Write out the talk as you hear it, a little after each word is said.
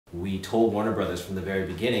we told Warner Brothers from the very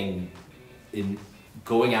beginning, in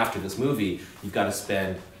going after this movie, you've got to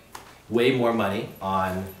spend way more money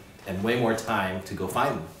on and way more time to go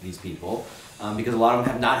find these people, because a lot of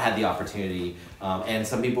them have not had the opportunity, and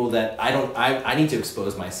some people that I need to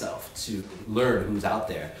expose myself to learn who's out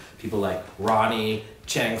there. People like Ronnie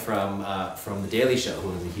Chang from The Daily Show,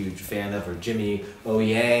 who I'm a huge fan of, or Jimmy O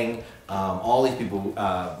Yang, all these people,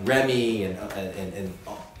 Remy, and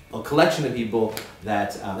a collection of people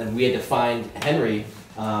that, and we had to find Henry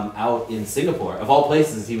out in Singapore. Of all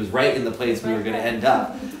places, he was right in the place we were going to end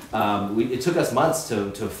up. It took us months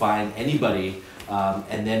to find anybody,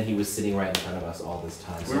 and then he was sitting right in front of us all this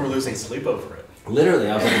time. We were losing sleep over it. Literally,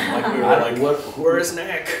 I was like we were like, where's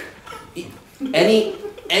Nick?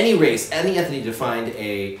 Any race, any ethnicity, to find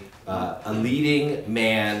a leading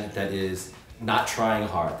man that is not trying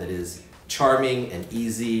hard, that is charming and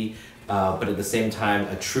easy, but at the same time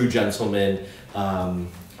a true gentleman,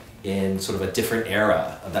 in sort of a different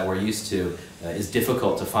era that we're used to, is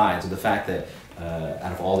difficult to find. So the fact that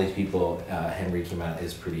out of all these people, Henry came out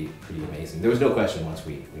is pretty amazing. There was no question once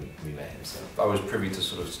we met him. So I was privy to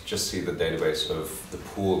sort of just see the database of the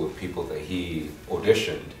pool of people that he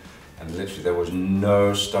auditioned, and literally there was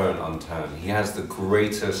no stone unturned. He has the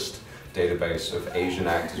greatest database of Asian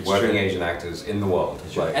actors, working Asian actors in the world.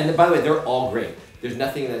 Like, and by the way, they're all great. There's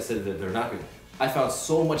nothing that said that they're not good. I found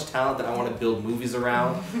so much talent that I want to build movies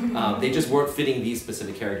around. They just weren't fitting these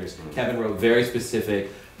specific characters. Kevin wrote very specific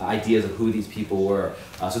ideas of who these people were.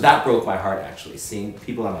 So that broke my heart, actually. Seeing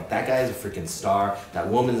people, I'm like, that guy's a freaking star, that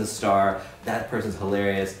woman's a star, that person's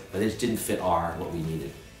hilarious, but it just didn't fit what we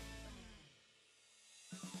needed.